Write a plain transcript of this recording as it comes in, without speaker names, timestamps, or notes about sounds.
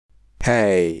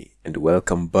Hey, and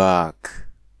welcome back.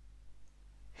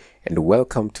 And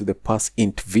welcome to the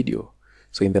parseInt video.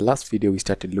 So in the last video, we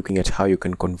started looking at how you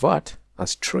can convert a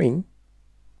string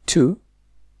to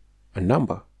a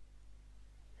number.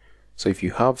 So if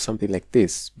you have something like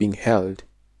this being held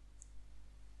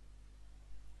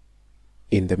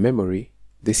in the memory,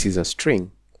 this is a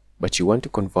string, but you want to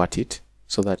convert it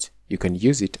so that you can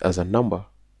use it as a number.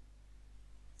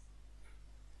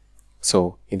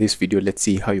 So in this video, let's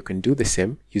see how you can do the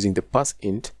same using the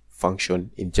parseInt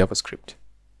function in JavaScript.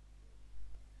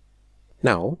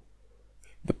 Now,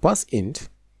 the parseInt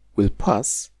will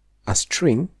pass a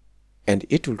string and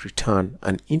it will return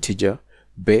an integer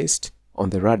based on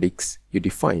the radix you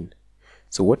define.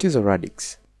 So what is a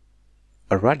radix?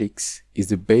 A radix is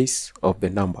the base of the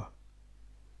number.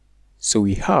 So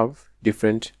we have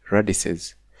different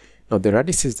radices. Now the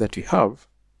radices that we have,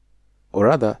 or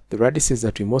rather, the radices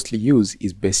that we mostly use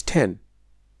is base 10.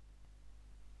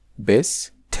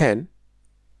 Base 10,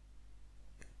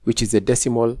 which is a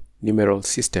decimal numeral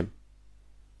system.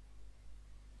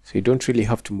 So you don't really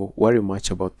have to worry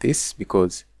much about this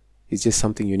because it's just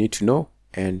something you need to know,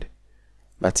 and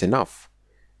that's enough.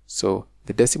 So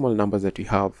the decimal numbers that we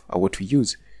have are what we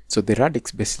use. So the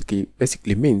radix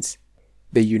basically means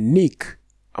the unique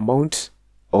amount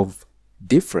of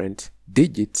different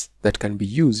digits that can be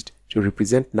used to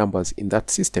represent numbers in that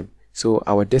system. So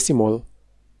our decimal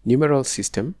numeral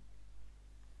system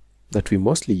that we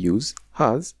mostly use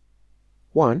has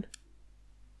 1,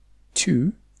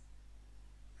 2,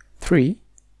 3,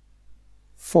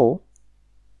 4,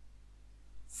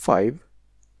 5,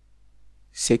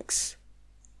 6,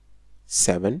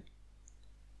 7,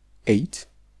 8,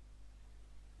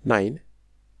 9,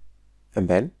 and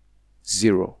then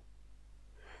 0.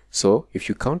 So if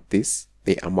you count this,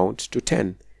 they amount to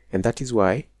 10. And that is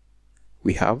why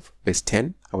we have base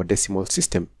 10, our decimal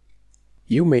system.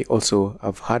 You may also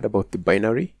have heard about the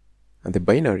binary, and the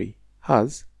binary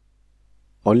has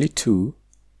only two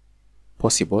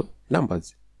possible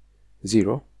numbers,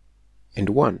 0 and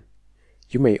 1.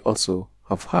 You may also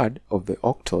have heard of the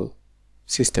octal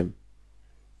system.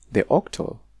 The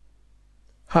octal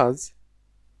has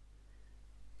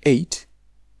 8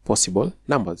 possible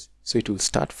numbers. So it will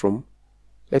start from,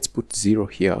 let's put 0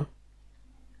 here.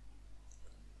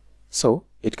 So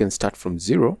it can start from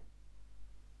 0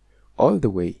 all the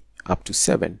way up to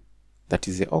 7. That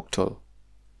is the octal.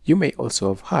 You may also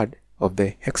have heard of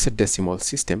the hexadecimal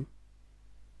system.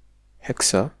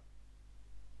 Hexadecimal,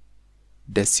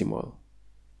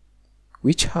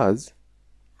 which has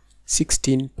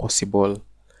 16 possible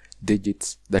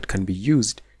digits that can be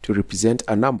used to represent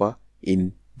a number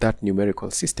in that numerical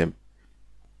system.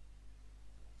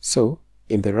 So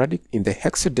in the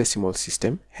hexadecimal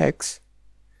system, hex,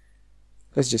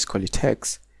 let's just call it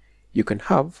hex, you can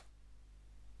have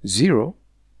 0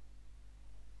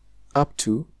 up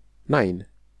to 9.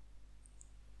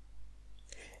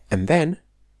 And then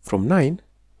from 9,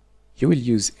 you will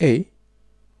use A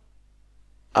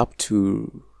up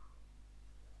to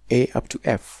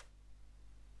F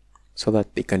so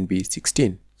that they can be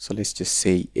 16. So let's just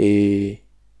say A,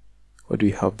 what do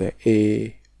we have there?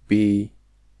 A, B,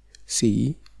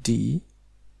 C, D,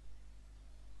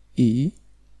 E,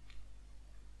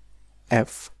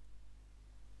 F.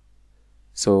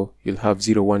 So you'll have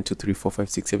 0, 1, 2, 3, 4, 5,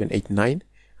 6, 7, 8, 9,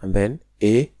 and then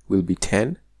A will be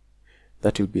 10.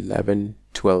 That will be 11,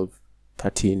 12,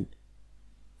 13,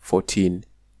 14,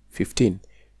 15.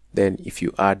 Then if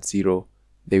you add 0,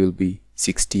 there will be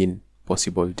 16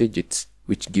 possible digits,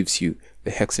 which gives you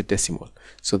the hexadecimal.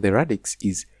 So the radix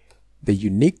is the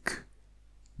unique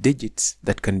digits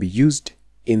that can be used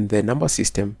in the number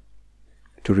system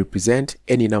to represent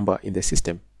any number in the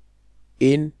system.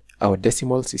 In our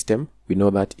decimal system, we know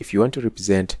that if you want to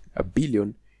represent a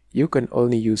billion, you can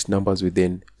only use numbers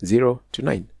within 0 to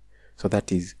 9. So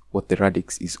that is what the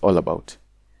radix is all about.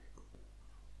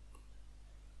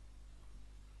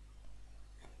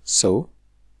 So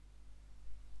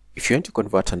if you want to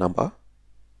convert a number,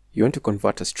 you want to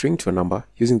convert a string to a number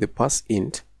using the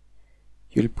parseInt,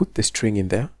 you'll put the string in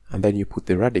there and then you put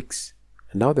the radix.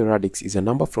 And now the radix is a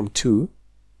number from 2,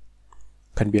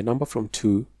 can be a number from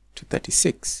 2 to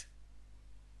 36.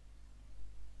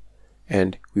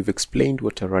 And we've explained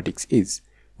what a radix is.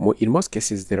 In most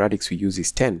cases, the radix we use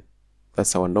is 10.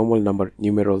 That's our normal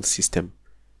numeral system.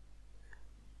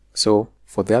 So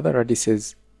for the other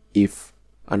radices, if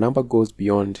a number goes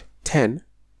beyond 10,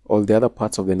 all the other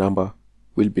parts of the number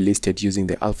will be listed using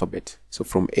the alphabet. So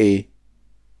from A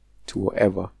to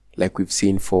whatever, like we've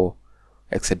seen for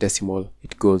hexadecimal,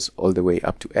 it goes all the way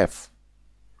up to F.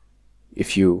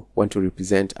 If you want to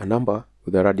represent a number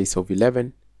with a radius of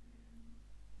 11,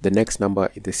 the next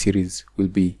number in the series will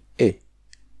be A.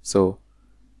 So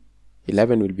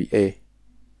 11 will be A.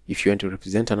 If you want to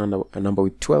represent a number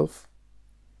with 12,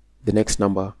 the next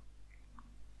number,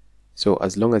 so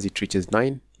as long as it reaches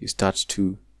 9, you start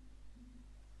to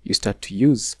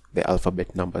use the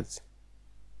alphabet numbers.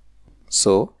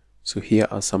 So here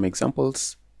are some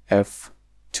examples.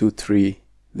 F23,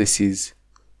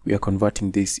 we are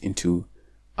converting this into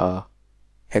a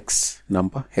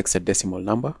hexadecimal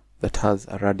number that has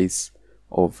a radius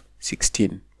of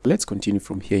 16. Let's continue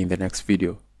from here in the next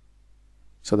video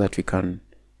so that we can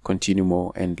continue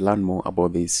more and learn more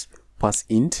about this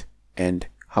parseInt and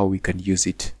how we can use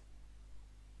it.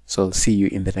 So I'll see you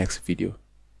in the next video.